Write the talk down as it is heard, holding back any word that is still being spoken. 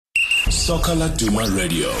Soka Laduma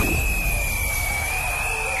Radio.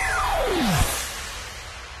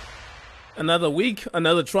 Another week,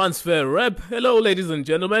 another transfer wrap. Hello, ladies and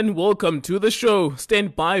gentlemen. Welcome to the show.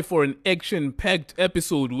 Stand by for an action-packed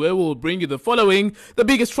episode where we'll bring you the following: the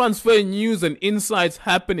biggest transfer news and insights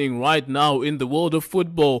happening right now in the world of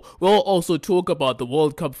football. We'll also talk about the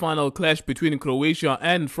World Cup final clash between Croatia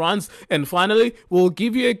and France. And finally, we'll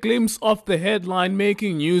give you a glimpse of the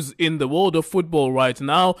headline-making news in the world of football right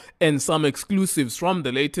now and some exclusives from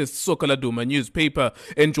the latest Soka Laduma newspaper.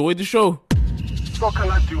 Enjoy the show. Soka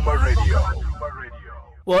Laduma Radio.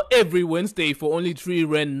 Well, every Wednesday for only 3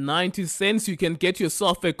 Rand 90 cents, you can get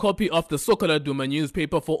yourself a copy of the Soka Laduma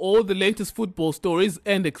newspaper for all the latest football stories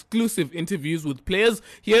and exclusive interviews with players.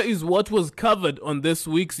 Here is what was covered on this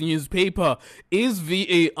week's newspaper. Is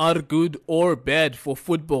VAR good or bad for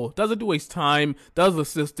football? Does it waste time? Does the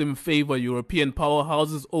system favor European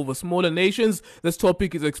powerhouses over smaller nations? This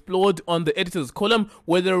topic is explored on the editor's column,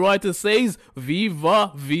 where the writer says,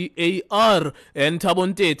 Viva VAR. And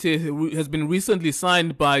Thabo Ntete has been recently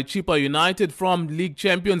signed by Chippa United from league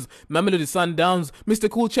champions Mamelodi Sundowns. Mr.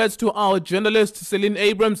 Cool chats to our journalist Celine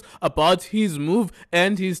Abrams about his move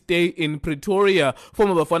and his stay in Pretoria.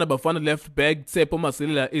 Former Bafana left back Tsepo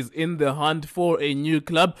Masilela is in the hunt for a new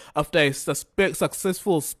club after a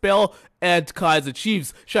successful spell at Kaizer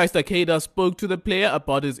Chiefs. Shaista Keita spoke to the player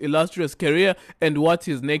about his illustrious career and what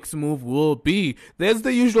his next move will be. There's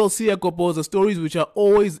the usual Siya Kopoza stories, which are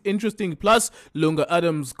always interesting. Plus, Lunga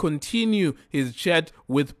Adams continue his chat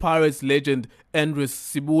with Pirates legend Andres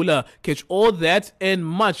Sibula. Catch all that and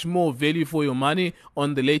much more value for your money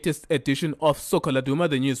on the latest edition of Soka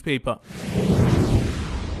Laduma, the newspaper.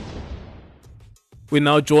 We're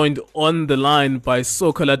now joined on the line by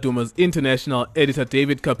Soka Laduma's international editor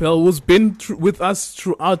David Capel, who's been with us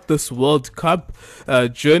throughout this World Cup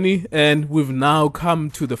journey, and we've now come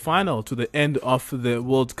to the final, to the end of the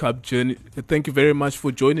World Cup journey. Thank you very much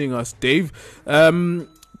for joining us, Dave.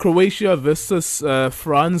 Croatia versus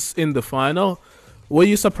France in the final. Were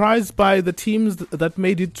you surprised by the teams that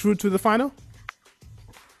made it through to the final?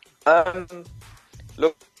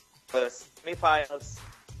 Look, the semi-finals,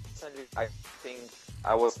 I think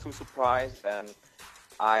I was too surprised, and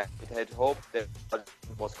I had hoped that Belgium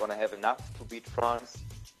was going to have enough to beat France,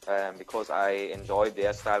 because I enjoyed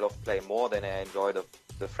their style of play more than I enjoyed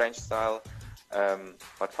the French style.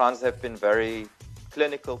 But France have been very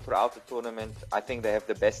clinical throughout the tournament. I think they have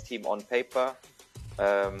the best team on paper,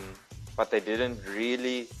 but they didn't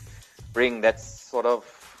really bring that sort of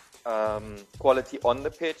quality on the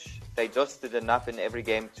pitch. They just did enough in every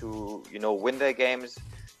game to, win their games.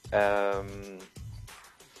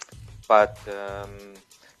 But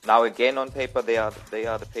now again on paper they are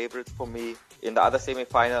the favorites for me. In the other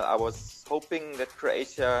semi-final, I was hoping that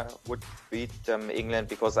Croatia would beat England,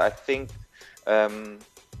 because I think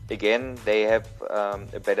again they have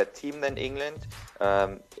a better team than England.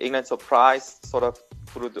 England surprised sort of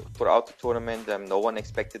throughout the tournament. No one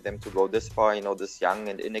expected them to go this far, this young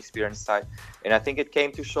and inexperienced side. And I think it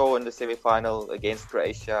came to show in the semi-final against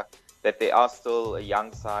Croatia that they are still a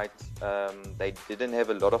young side. They didn't have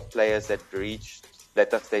a lot of players that reached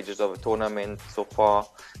latter stages of a tournament so far.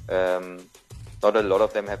 Not a lot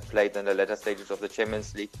of them have played in the latter stages of the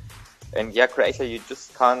Champions League. And yeah, Croatia, you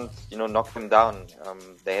just can't, knock them down.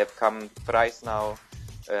 They have come thrice now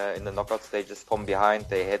in the knockout stages from behind.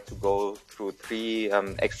 They had to go through 3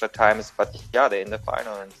 extra times, but yeah, they're in the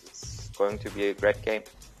final, and it's going to be a great game.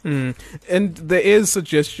 And there is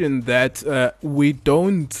suggestion that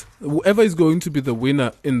whoever is going to be the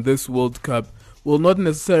winner in this World Cup will not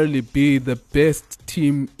necessarily be the best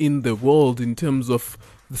team in the world in terms of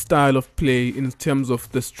the style of play, in terms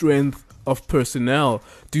of the strength of personnel.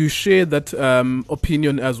 Do you share that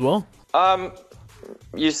opinion as well?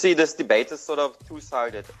 You see, this debate is sort of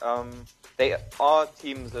two-sided. There are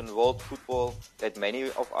teams in world football that many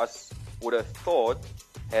of us would have thought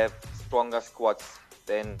have stronger squads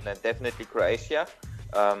than definitely Croatia.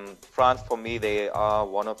 France, for me, they are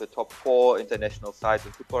one of the top 4 international sides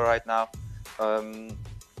in football right now.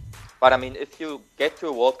 But I mean, if you get to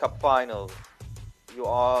a World Cup final, you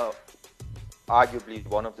are arguably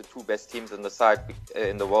one of the 2 best teams in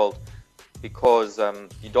the world, because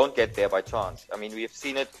you don't get there by chance. I mean, we have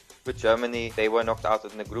seen it with Germany. They were knocked out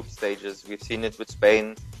in the group stages. We've seen it with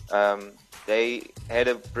Spain. They had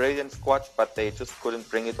a brilliant squad, but they just couldn't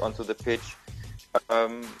bring it onto the pitch.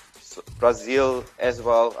 Brazil as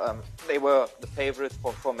well. They were the favorites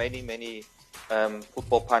for many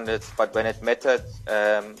football pundits, but when it mattered,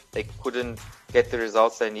 they couldn't get the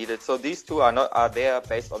results they needed. So these two are there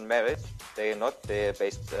based on merit. They are not there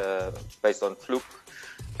based on fluke,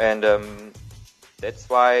 and that's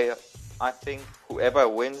why I think whoever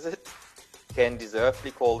wins it can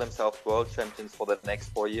deservedly call themselves world champions for the next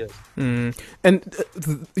 4 years. And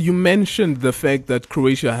you mentioned the fact that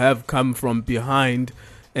Croatia have come from behind,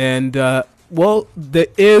 and well, there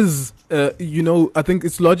is, I think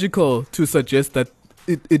it's logical to suggest that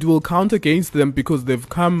it will count against them because they've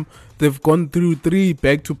gone through 3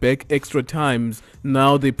 back-to-back extra times.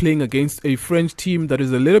 Now they're playing against a French team that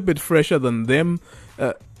is a little bit fresher than them.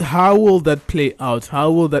 How will that play out?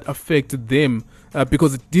 How will that affect them?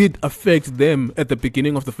 Because it did affect them at the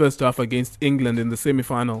beginning of the first half against England in the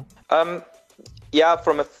semi-final. Yeah,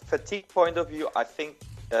 from a fatigue point of view, I think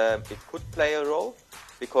it could play a role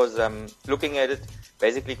because looking at it,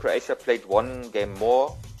 basically Croatia played 1 game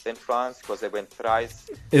more than France because they went thrice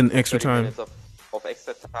in extra time. Minutes of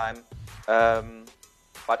extra time.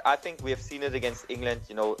 But I think we have seen it against England.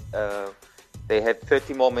 They had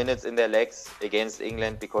 30 more minutes in their legs against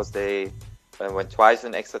England because they went twice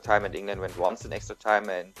in extra time and England went once in extra time.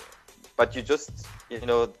 But they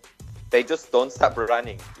just don't stop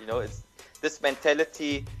running. It's this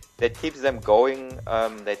mentality that keeps them going,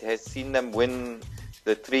 that has seen them win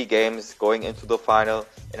the 3 games going into the final.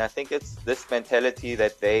 And I think it's this mentality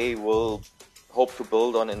that they will hope to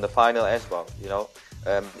build on in the final as well.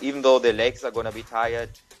 Even though their legs are going to be tired,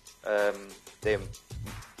 there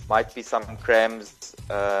might be some cramps.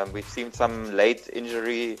 We've seen some late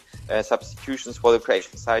injury substitutions for the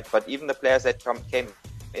Croatian side, but even the players that came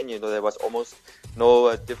in, there was almost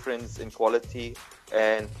no difference in quality,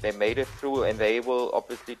 and they made it through, and they will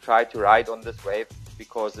obviously try to ride on this wave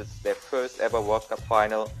because it's their first ever World Cup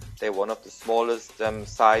final. They're one of the smallest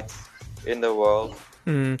sides in the world.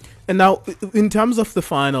 And now, in terms of the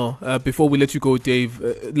final, before we let you go, Dave,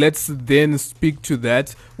 let's then speak to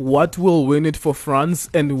that. What will win it for France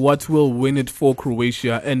and what will win it for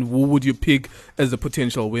Croatia, and who would you pick as a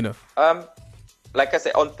potential winner? Like I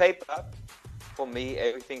said, on paper, for me,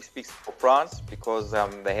 everything speaks for France because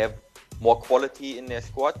they have more quality in their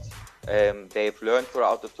squad. They've learned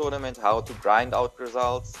throughout the tournament how to grind out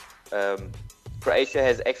results. Croatia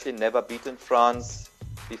has actually never beaten France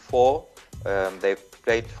before. They've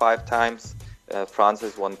played 5 times. France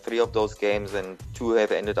has won 3 of those games and 2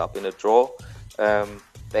 have ended up in a draw.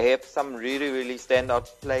 They have some really, really standout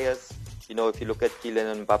players. If you look at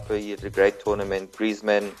Kylian Mbappe, he had a great tournament.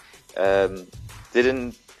 Griezmann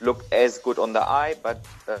didn't look as good on the eye, but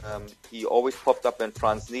he always popped up when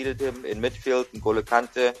France needed him. In midfield, N'Golo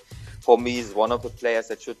Kante, for me, is one of the players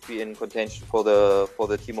that should be in contention for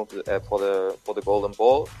the team of for the Golden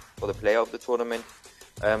Ball, for the player of the tournament.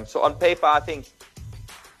 So on paper, I think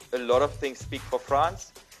a lot of things speak for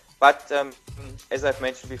France. But as I've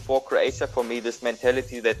mentioned before, Croatia, for me, this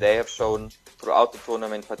mentality that they have shown throughout the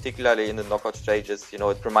tournament, particularly in the knockout stages,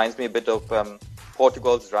 it reminds me a bit of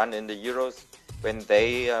Portugal's run in the Euros when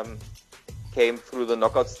they came through the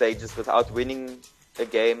knockout stages without winning a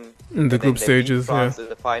game. In the group stages, France in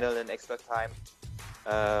the final in extra time.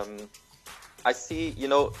 I see,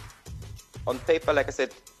 on paper, like I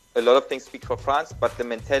said, a lot of things speak for France, but the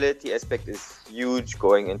mentality aspect is huge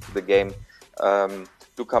going into the game.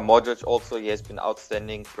 Luka Modric also, he has been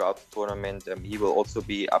outstanding throughout the tournament. He will also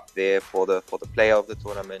be up there for the player of the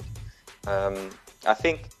tournament. I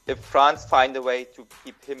think if France find a way to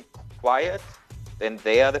keep him quiet, then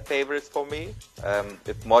they are the favorites for me.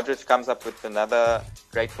 If Modric comes up with another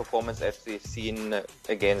great performance as we've seen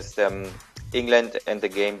against England and the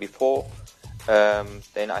game before,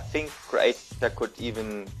 then I think Croatia could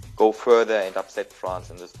even go further and upset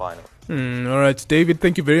France in this final. All right, David,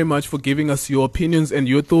 thank you very much for giving us your opinions and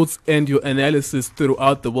your thoughts and your analysis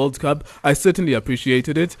throughout the World Cup. I certainly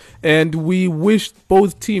appreciated it, and we wish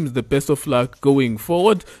both teams the best of luck going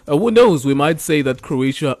forward. Who knows, we might say that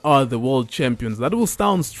Croatia are the world champions. That will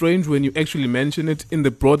sound strange when you actually mention it in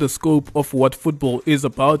the broader scope of what football is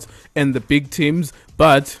about and the big teams,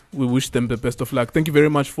 but we wish them the best of luck. Thank you very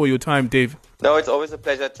much for your time, Dave. No, it's always a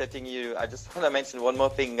pleasure chatting you. I just want to mention one more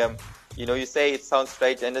thing. You say it sounds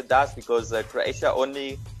strange, and it does, because Croatia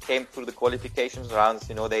only came through the qualifications rounds.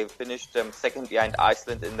 They finished second behind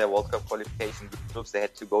Iceland in their World Cup qualification groups. They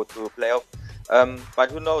had to go to a playoff.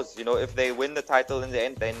 But who knows? If they win the title in the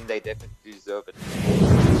end, then they definitely deserve it.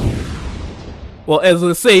 Well, as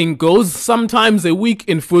the saying goes, sometimes a week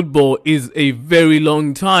in football is a very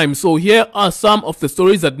long time. So here are some of the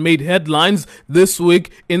stories that made headlines this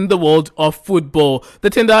week in the world of football. The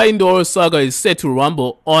Tendai Ndoro saga is set to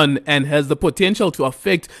rumble on and has the potential to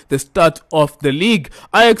affect the start of the league.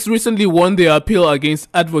 Ajax recently won their appeal against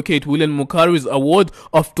advocate William Mukari's award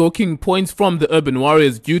of docking points from the Urban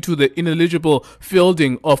Warriors due to the ineligible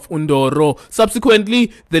fielding of Ndoro.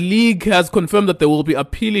 Subsequently, the league has confirmed that they will be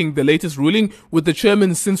appealing the latest ruling with with the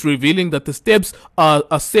chairman since revealing that the steps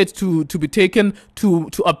are set to be taken to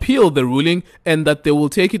appeal the ruling, and that they will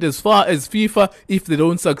take it as far as FIFA if they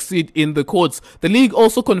don't succeed in the courts. The league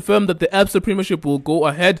also confirmed that the Absa Premiership will go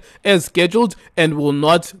ahead as scheduled and will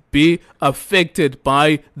not be affected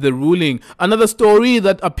by the ruling. Another story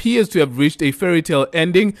that appears to have reached a fairy tale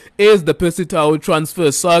ending is the Percy Tau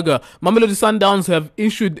transfer saga. Mamelodi Sundowns have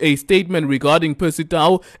issued a statement regarding Percy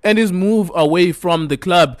Tau and his move away from the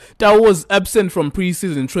club. Tau was absent from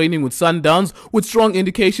pre-season training with Sundowns, with strong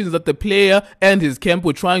indications that the player and his camp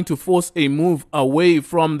were trying to force a move away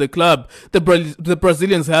from the club. The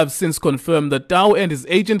Brazilians have since confirmed that Tau and his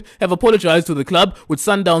agent have apologized to the club, with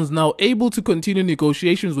Sundowns now able to continue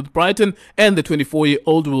negotiations with Brighton, and the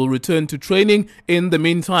 24-year-old will return to training in the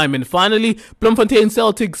meantime. And finally, Bloemfontein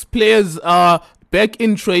Celtics players are back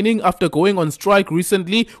in training after going on strike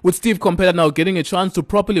recently, with Steve Compella now getting a chance to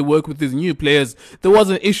properly work with his new players. There was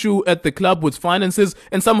an issue at the club with finances,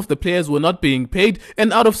 and some of the players were not being paid,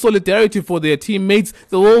 and out of solidarity for their teammates,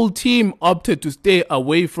 the whole team opted to stay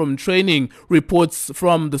away from training. Reports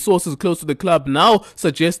from the sources close to the club now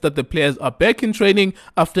suggest that the players are back in training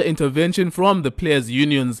after intervention from the players'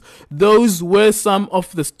 unions. Those were some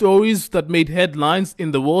of the stories that made headlines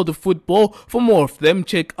in the world of football. For more of them,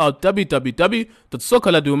 check out www.sokaladuma.co.za.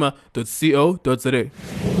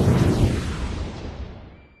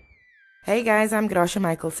 Hey guys, I'm Gracia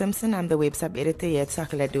Michael Simpson. I'm the web sub-editor here at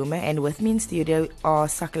Sokaladuma, and with me in studio are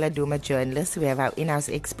Sokaladuma journalists. We have our in-house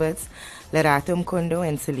experts, Lerato Mkondo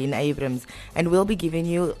and Celine Abrams, and we'll be giving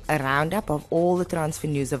you a roundup of all the transfer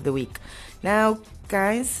news of the week. Now,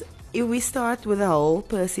 guys, if we start with the whole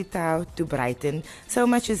Percy Tau to Brighton, so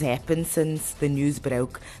much has happened since the news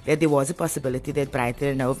broke that there was a possibility that Brighton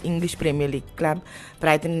and Hove English Premier League club,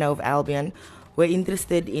 Brighton and Hove Albion, were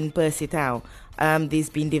interested in Percy Tau. There's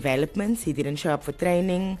been developments. He didn't show up for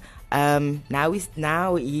training. Now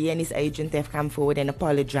he and his agent have come forward and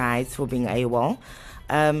apologized for being AWOL.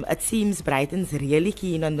 It seems Brighton's really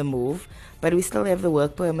keen on the move, but we still have the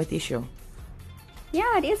work permit issue.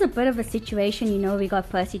 Yeah, it is a bit of a situation. You know, we got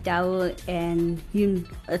Percy Tau, and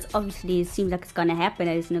it seems like it's going to happen.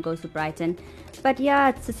 He's going to go to Brighton. But yeah,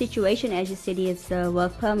 it's a situation, as you said, it's a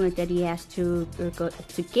work permit that he has to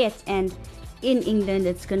get. And in England,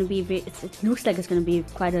 it's going to be it looks like it's going to be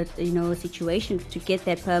quite a situation to get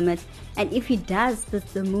that permit. And if he does,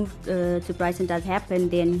 the move to Brighton does happen,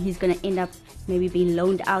 then he's going to end up maybe being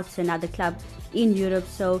loaned out to another club in Europe.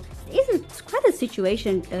 So it's quite a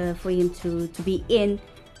situation for him to be in.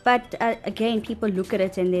 But again, people look at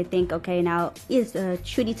it and they think, okay, now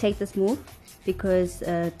should he take this move, because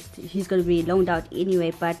he's going to be loaned out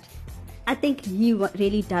anyway. But I think he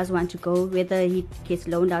really does want to go, whether he gets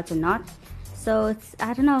loaned out or not. So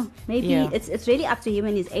I don't know, maybe it's really up to him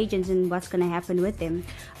and his agents and what's going to happen with them.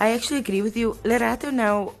 I actually agree with you, Lerato.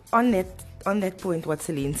 Now on that point, what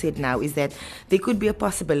Celine said now is that there could be a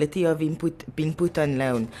possibility of him being put on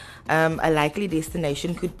loan. A likely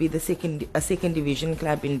destination could be a second division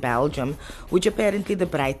club in Belgium, which apparently the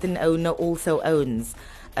Brighton owner also owns.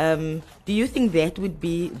 Do you think that would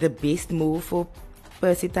be the best move for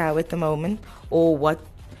Percy Tau at the moment, or what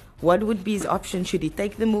would be his option? Should he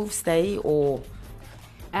take the move, stay, or?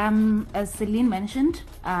 As Celine mentioned,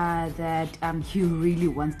 that he really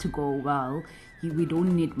wants to go well. We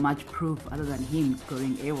don't need much proof other than him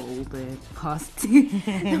going AWOL the past few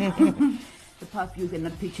and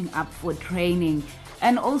not pitching up for training.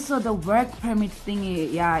 And also the work permit thing,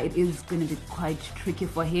 it is going to be quite tricky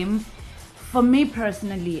for him. For me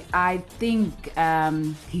personally, I think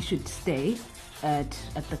he should stay at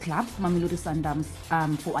the club, Mamelodi Sundowns,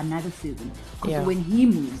 for another season. Because when he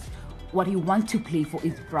moves, what he wants to play for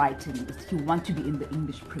is Brighton. He wants to be in the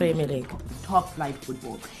English Premier League, top flight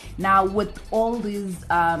football. Now, with all these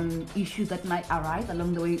issues that might arise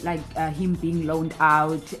along the way, like him being loaned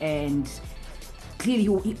out, and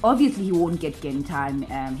clearly, obviously, he won't get game time.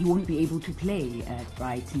 He won't be able to play at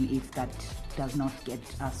Brighton if that does not get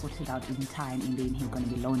sorted out in time, and then he's going to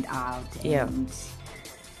be loaned out.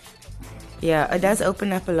 Yeah, it does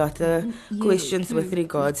open up a lot of questions with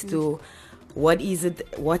regards to what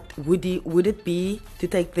would it be to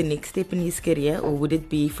take the next step in his career, or would it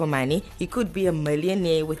be for money? He could be a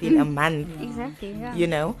millionaire within a month. Exactly, yeah. You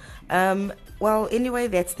know. Well, anyway,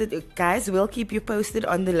 that's the guys. We'll keep you posted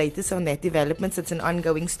on the latest on that developments. It's an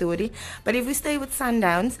ongoing story. But if we stay with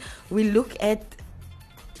Sundowns, we look at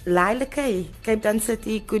Lila Kay. Cape Town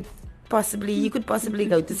City could possibly go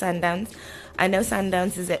to Sundowns. I know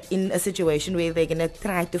Sundowns is in a situation where they're going to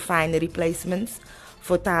try to find replacements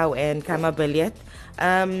for Tau and Kama Billiat.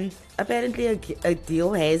 Apparently a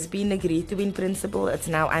deal has been agreed to in principle. It's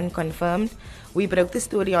now unconfirmed. We broke the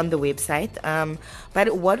story on the website.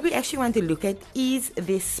 But what we actually want to look at is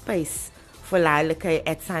this space for Lila K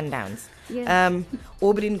at Sundowns. Yeah.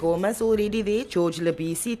 Aubrey Gomez already there, George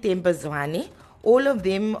Labisi, Temba Zwane. All of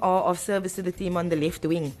them are of service to the team on the left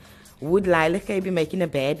wing. Would Lila K be making a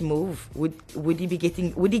bad move? Would he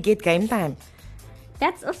get game time?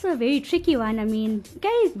 That's also a very tricky one. I mean,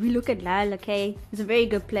 guys, we look at Lyle, okay? He's a very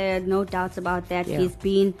good player, no doubts about that. Yeah. He's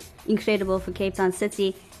been incredible for Cape Town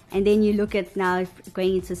City. And then you look at now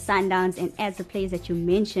going into Sundowns, and as the players that you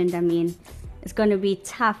mentioned, I mean, it's going to be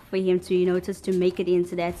tough for him to, just to make it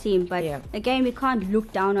into that team. But again, we can't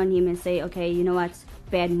look down on him and say, okay, you know what,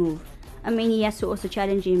 bad move. I mean, he has to also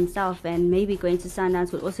challenge himself, and maybe going to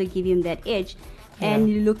Sundowns will also give him that edge. And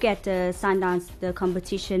you look at Sundowns, the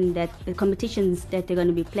competitions that they're going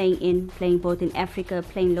to be playing both in Africa,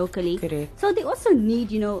 playing locally. Correct. So they also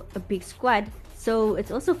need, a big squad. So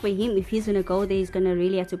it's also for him, if he's going to go there, he's going to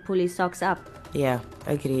really have to pull his socks up. Yeah,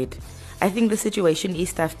 agreed. I think the situation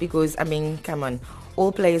is tough because, I mean, come on,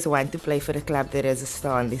 all players want to play for a club that has a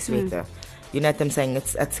star on their sweater. You know what I'm saying?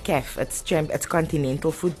 It's CAF, it's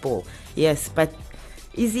continental football. Yes, but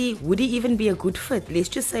would he even be a good fit? Let's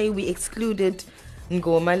just say we excluded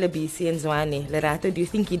Ngoma, Labisi and Zwane. Lerato, do you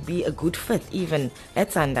think he'd be a good fit even at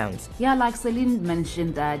Sundowns? Yeah, like Celine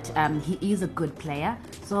mentioned that he is a good player.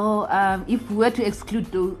 So if we were to exclude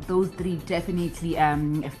those three, definitely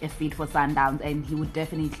a fit for Sundowns, and he would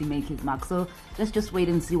definitely make his mark. So let's just wait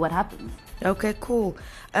and see what happens. Okay, cool.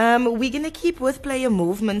 We're going to keep with player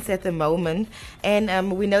movements at the moment.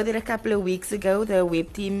 And we know that a couple of weeks ago, the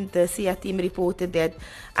web team, the SIA team reported that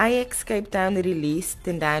Ajax Cape Town released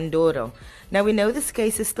Tendai Ndoro. Now, we know this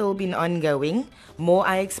case has still been ongoing. More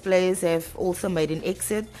Ajax players have also made an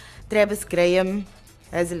exit. Travis Graham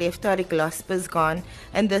has left, Tariq Lasper's gone.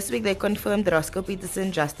 And this week they confirmed Roscoe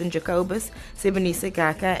Peterson, Justin Jacobus, Sebenisa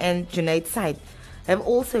Gaka and Junaid Said have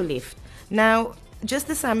also left. Now, just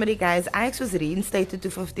a summary, guys. Ajax was reinstated to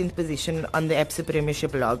 15th position on the ABSA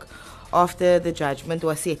Premiership log after the judgment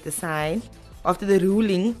was set aside, after the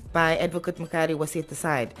ruling by Advocate Makari was set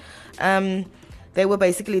aside. They were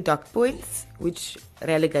basically docked points, which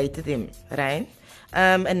relegated them, right?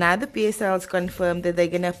 And now the PSL has confirmed that they're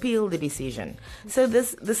going to appeal the decision. So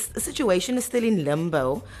this situation is still in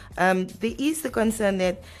limbo. There is the concern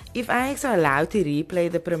that if Ajax are allowed to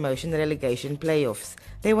replay the promotion relegation playoffs,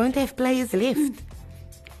 they won't have players left.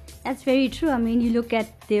 That's very true. I mean, you look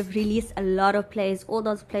at, they've released a lot of players. All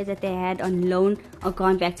those players that they had on loan are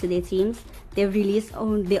gone back to their teams. They've released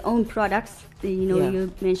their own products.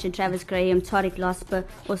 You mentioned Travis Graham, Tariq Lasper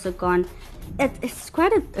also gone. It's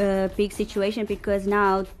quite a big situation because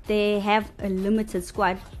now they have a limited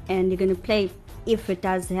squad and they're going to play, if it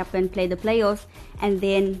does happen, play the playoffs. And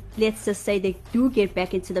then let's just say they do get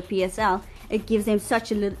back into the PSL. It gives them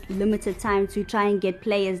such a limited time to try and get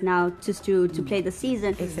players now just to play the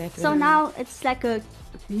season. Exactly. So now it's like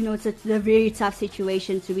it's a very tough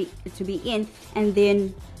situation to be in, and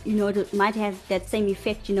then it might have that same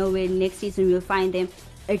effect. Where next season we'll find them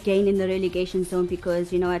again in the relegation zone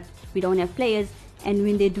because we don't have players, and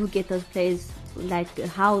when they do get those players, like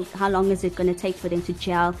how long is it going to take for them to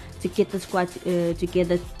gel, to get the squad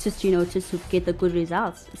together, just to get the good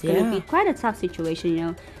results? It's going to be quite a tough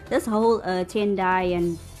situation. This whole Tendai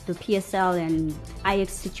and the PSL and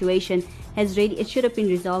Ajax situation it should have been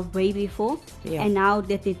resolved way before, and now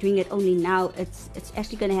that they're doing it only now, it's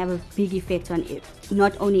actually going to have a big effect on it.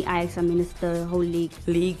 Not only Ajax, I mean, it's the whole league.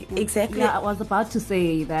 Exactly. Yeah, I was about to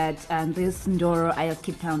say that this Ndoro Ajax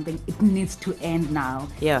Cape Town thing, it needs to end now.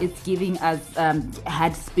 Yeah, it's giving us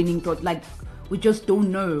head spinning thought. Like we just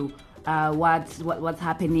don't know what's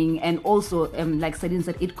happening, and also like Sadine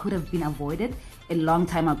said, it could have been avoided a long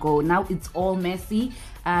time ago. Now it's all messy.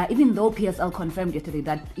 Even though PSL confirmed yesterday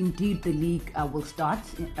that indeed the league will start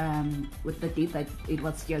with the date that it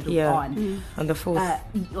was scheduled on the 4th.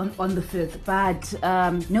 On the 5th,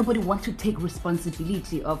 but nobody wants to take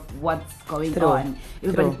responsibility of what's going on.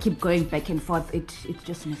 Everybody keep going back and forth. It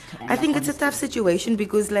just needs to end. I think it's a tough situation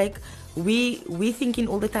because we thinking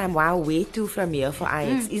all the time, wow, where to from here for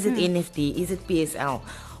Ajax? Is it NFD? Is it PSL?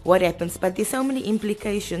 What happens? But there's so many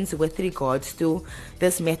implications with regards to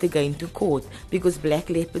this matter going to court, because Black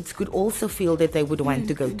Leopards could also feel that they would want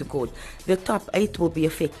to go to court. The top 8 will be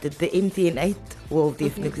affected. The MTN 8 will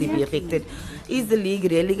definitely be affected. Is the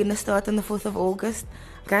league really going to start on the 4th of August?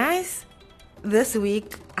 Guys, this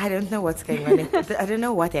week, I don't know what's going on. I don't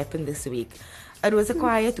know what happened this week. It was a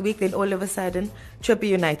quiet week, then all of a sudden, Chippa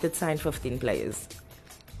United signed 15 players.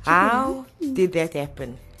 How did that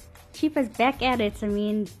happen? Chippa's back at it. I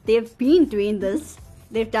mean, they've been doing this.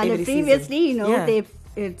 They've done Every it previously, season. you know. Yeah.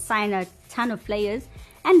 They've signed a ton of players.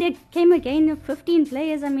 And they came again with 15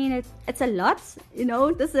 players. I mean, it's a lot, you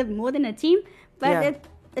know. This is more than a team. But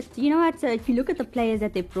Yeah. you know what? If you look at the players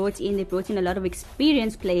that they brought in a lot of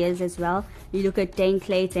experienced players as well. You look at Dane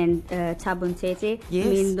Clayt and Thabo Ntete. Yes. I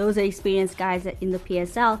mean, those are experienced guys in the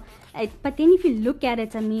PSL. But then if you look at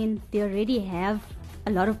it, I mean, they already have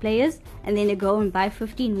a lot of players, and then they go and buy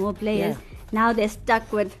 15 more players. Yeah. Now they're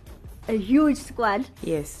stuck with a huge squad.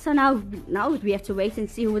 Yes. So now we have to wait and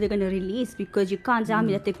see who they're going to release, because you can't tell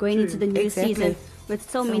me that they're going into the new Exactly. season with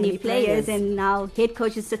so many many players, players. and now head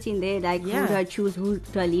coach is sitting there like, Yeah. who do I choose, who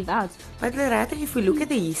do I leave out? But Lerato, if we look at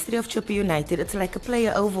the history of Chippa United, it's like a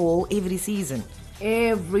player overhaul every season.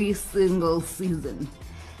 Every single season.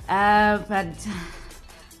 But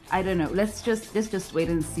I don't know. Let's just wait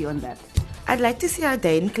and see on that. I'd like to see how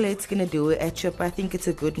Dane Clayt's going to do at Chippa. I think it's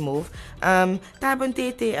a good move. Thabo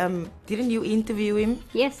Ntete, didn't you interview him?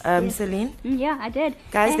 Yes. Yes. Celine? Yeah, I did.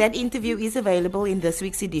 Guys, And- that interview is available in this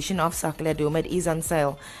week's edition of Sakala Doma. It is on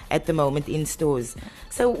sale at the moment in stores.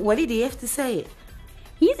 So what did he have to say?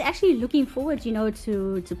 He's actually looking forward, you know,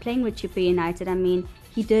 to playing with Chippa United. I mean,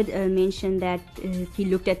 he did mention that he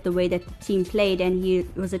looked at the way that the team played, and he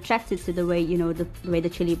was attracted to the way, you know, the way the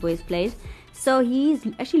Chili Boys played. So he's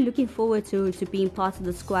actually looking forward to being part of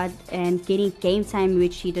the squad and getting game time,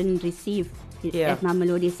 which he didn't receive Yeah. at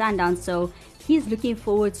Mamelodi Sundowns. So he's looking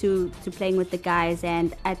forward to playing with the guys,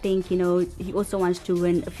 and I think, you know, he also wants to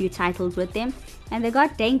win a few titles with them. And they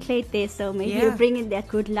got Dane Clayt there, so maybe Yeah. he'll bring in that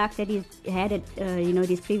good luck that he's had at you know,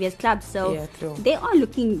 these previous clubs. So Yeah, true. they are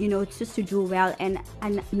looking, you know, just to do well. And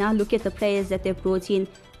now look at the players that they've brought in.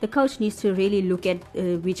 The coach needs to really look at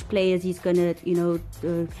which players he's gonna, you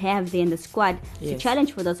know, have there in the squad to Yes.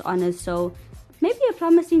 challenge for those honors. So maybe a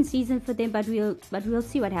promising season for them, but we'll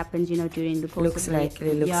see what happens, you know, during the course Looks of the year.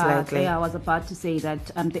 likely, looks yeah, likely. I was about to say that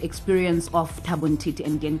the experience of Thabo Ntete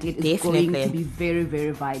and Dane Clayt is Definitely. going to be very, very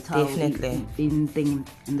vital Definitely. in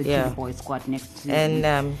the Yeah. Chili Boys squad next season.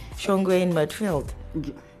 And Shongwe in midfield.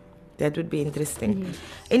 That would be interesting.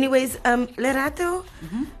 Anyways, Lerato,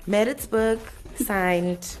 Maritzburg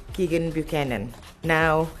signed Keegan Buchanan.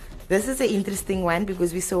 Now, this is an interesting one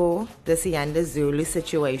because we saw the Sianda Zulu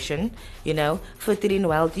situation, you know, fitting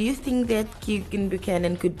well. Do you think that Keegan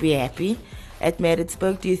Buchanan could be happy at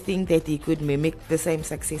Maritzburg? Do you think that he could mimic the same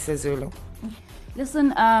success as Zulu?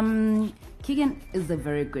 Listen, Keegan is a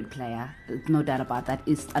very good player, no doubt about that.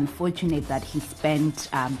 It's unfortunate that he spent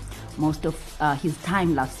most of his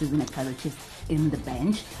time last season at Kaizer Chiefs in the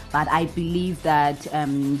bench, but I believe that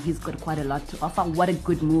he's got quite a lot to offer. What a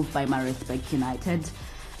good move by Maritzburg United.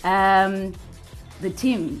 The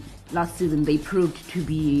team last season, they proved to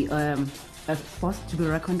be a force to be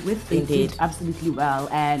reckoned with. They Indeed. did absolutely well,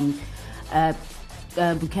 and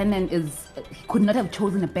Buchanan could not have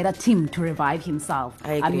chosen a better team to revive himself.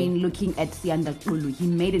 I agree. mean, looking at Sianda Xulu, he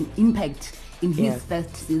made an impact in his Yeah.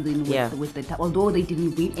 first season Yeah. with the although they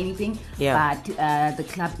didn't win anything, Yeah. but the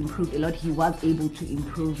club improved a lot. He was able to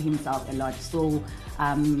improve himself a lot. So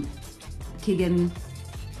Keegan,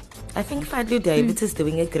 I think Fadlu Davids is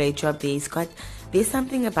doing a great job there. There's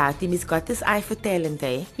something about him. He's got this eye for talent,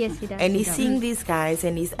 eh? Yes, he does. And He he's does. seeing these guys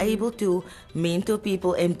and he's able to mentor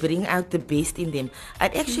people and bring out the best in them.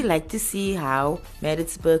 I'd actually like to see how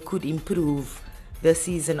Maritzburg could improve this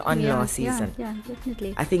season on last season. Yeah,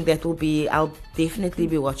 definitely. I think that will be, I'll definitely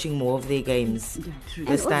be watching more of their games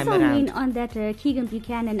this And time also, I mean, around. on that Keegan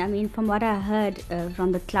Buchanan, I mean, from what I heard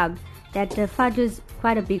from the club, that Fadlu's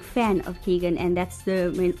quite a big fan of Keegan, and that's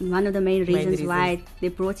one of the main reasons why they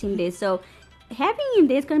brought him there. So having him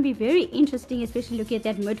there is going to be very interesting, especially looking at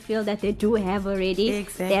that midfield that they do have already.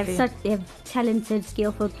 Exactly. They have talented,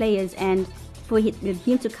 skillful players, and for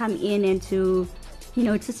him to come in and to, you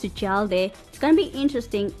know, just to gel there, it's going to be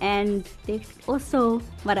interesting. And they also,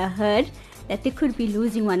 what I heard, that they could be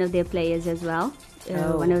losing one of their players as well,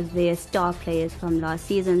 one of their star players from last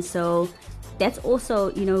season. So that's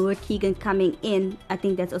also, you know, with Keegan coming in, I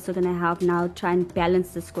think that's also going to help now try and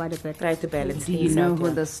balance the squad a bit. Try to balance do you things know out, who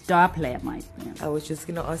yeah. the star player might be? I was just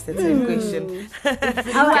going to ask that same question.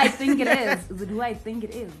 Who I think it is? Is it who I think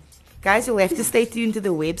it is? Guys, you'll have to stay tuned to the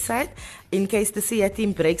website in case the SIA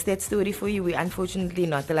team breaks that story for you. We're unfortunately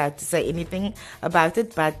not allowed to say anything about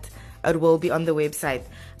it, but it will be on the website.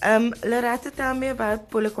 Lerato, tell me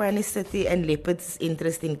about Polokwane City and Leopard's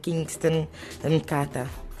interest in Kingston and Kata.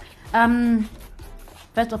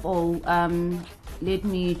 First of all, let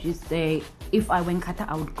me just say, if I went Qatar,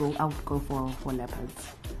 I would go for Leopards.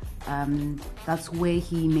 That's where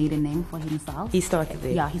he made a name for himself. He started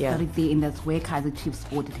there. Yeah, he started there, and that's where Kaizer Chiefs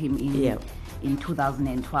spotted him in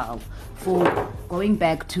 2012. For going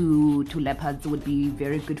back to Leopards would be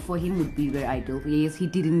very good for him, would be very ideal. Yes, he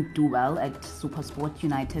didn't do well at SuperSport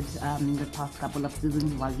United the past couple of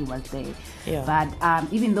seasons while he was there. Yeah. But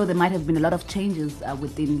even though there might have been a lot of changes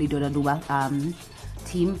within the Dodadua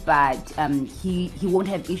team, but he won't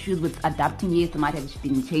have issues with adapting. Yes, there might have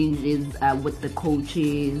been changes with the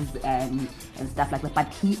coaches and stuff like that,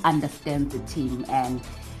 but he understands the team, and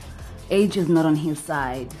age is not on his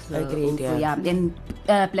side. So, Agreed, yeah. And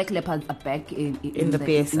Black Leopards are back in the PSL. In the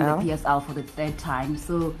PSL for the third time.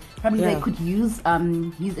 So probably they could use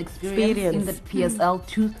his experience in the PSL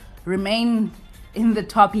to remain in the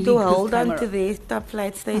top league. To hold on to their top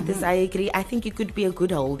flight status, I agree. I think you could be a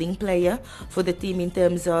good holding player for the team in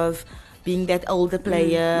terms of being that older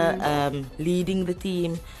player, leading the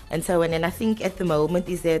team, and so on. And I think at the moment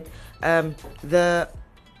is that the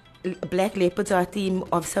Black Leopards are a team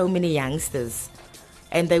of so many youngsters,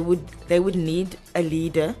 and they would need a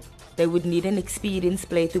leader. They would need an experienced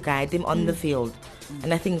player to guide them on the field,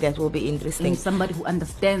 and I think that will be interesting. And somebody who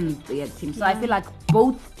understands their team. So I feel like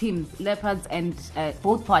both teams, Leopards and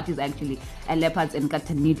both parties actually, Leopards and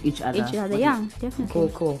Kata need each other. Yeah,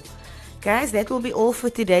 definitely. Cool. Guys, that will be all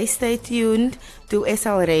for today. Stay tuned to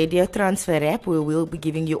SL Radio Transfer App, where we'll be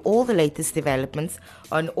giving you all the latest developments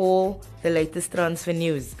on all the latest transfer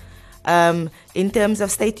news. In terms of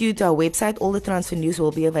stay tuned to our website, all the transfer news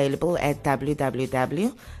will be available at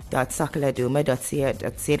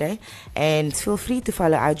www.sakaladuma.co.za, and feel free to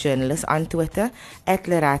follow our journalists on Twitter at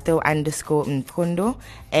Lerato_Mkondo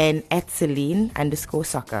and at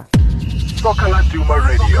Celine_Soccer. Sakaladuma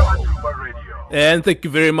Radio. And thank you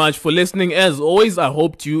very much for listening. As always, I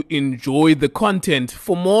hope you enjoy the content.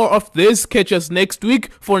 For more of this, catch us next week.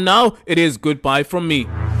 For now, it is goodbye from me.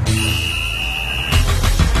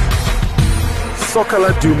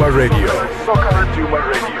 Sakaladuma Radio.